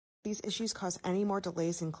these issues cause any more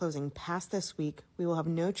delays in closing past this week, we will have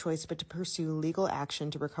no choice but to pursue legal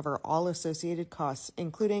action to recover all associated costs,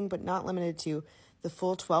 including but not limited to the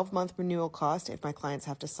full 12-month renewal cost if my clients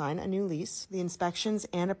have to sign a new lease, the inspections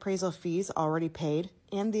and appraisal fees already paid,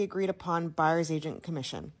 and the agreed-upon buyer's agent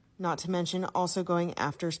commission. Not to mention also going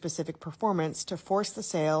after specific performance to force the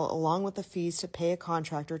sale, along with the fees to pay a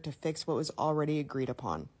contractor to fix what was already agreed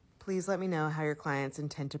upon. Please let me know how your clients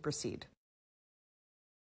intend to proceed.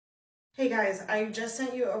 Hey guys, I just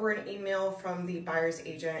sent you over an email from the buyer's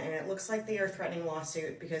agent, and it looks like they are threatening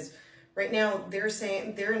lawsuit because right now they're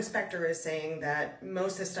saying their inspector is saying that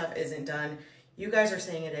most of the stuff isn't done. You guys are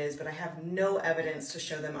saying it is, but I have no evidence to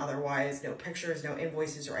show them otherwise, no pictures, no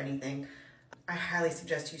invoices or anything. I highly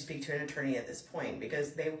suggest you speak to an attorney at this point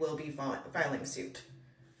because they will be filing suit.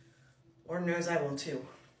 Lord knows I will too.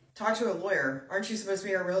 Talk to a lawyer. Aren't you supposed to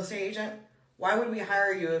be a real estate agent? Why would we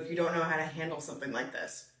hire you if you don't know how to handle something like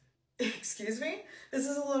this? Excuse me? This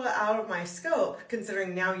is a little out of my scope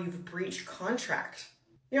considering now you've breached contract.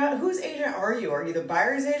 You know what? Whose agent are you? Are you the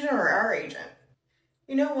buyer's agent or our agent?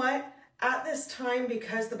 You know what? At this time,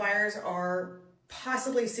 because the buyers are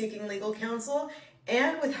possibly seeking legal counsel,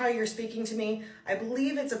 and with how you're speaking to me, I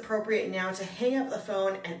believe it's appropriate now to hang up the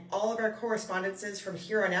phone, and all of our correspondences from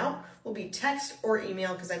here on out will be text or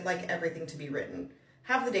email because I'd like everything to be written.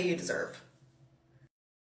 Have the day you deserve.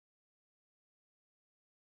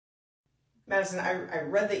 Madison, I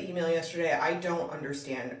read the email yesterday. I don't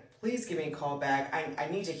understand. Please give me a call back. I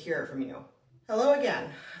need to hear it from you. Hello again.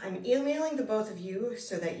 I'm emailing the both of you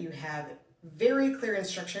so that you have very clear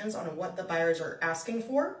instructions on what the buyers are asking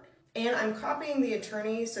for. And I'm copying the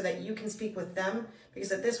attorney so that you can speak with them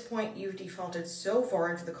because at this point you've defaulted so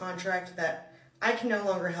far into the contract that I can no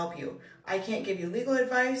longer help you. I can't give you legal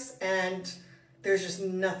advice and there's just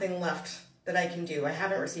nothing left that I can do. I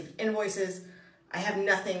haven't received invoices. I have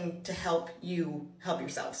nothing to help you help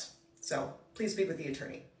yourselves. So please speak with the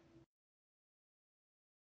attorney.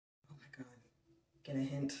 Oh my God, get a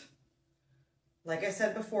hint. Like I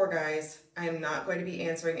said before, guys, I am not going to be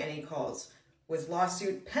answering any calls. With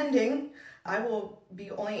lawsuit pending, I will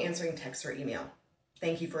be only answering text or email.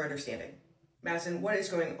 Thank you for understanding. Madison, what is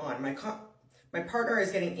going on? My partner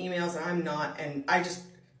is getting emails and I'm not, and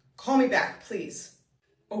call me back, please.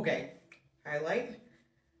 Okay, highlight.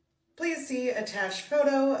 Please see attached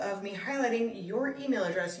photo of me highlighting your email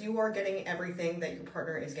address. You are getting everything that your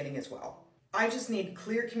partner is getting as well. I just need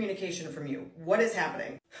clear communication from you. What is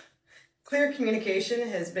happening? Clear communication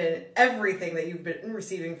has been everything that you've been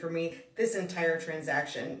receiving from me this entire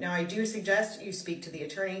transaction. Now, I do suggest you speak to the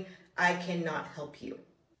attorney. I cannot help you.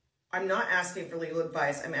 I'm not asking for legal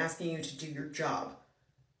advice. I'm asking you to do your job.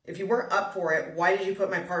 If you weren't up for it, why did you put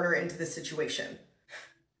my partner into this situation?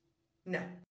 No.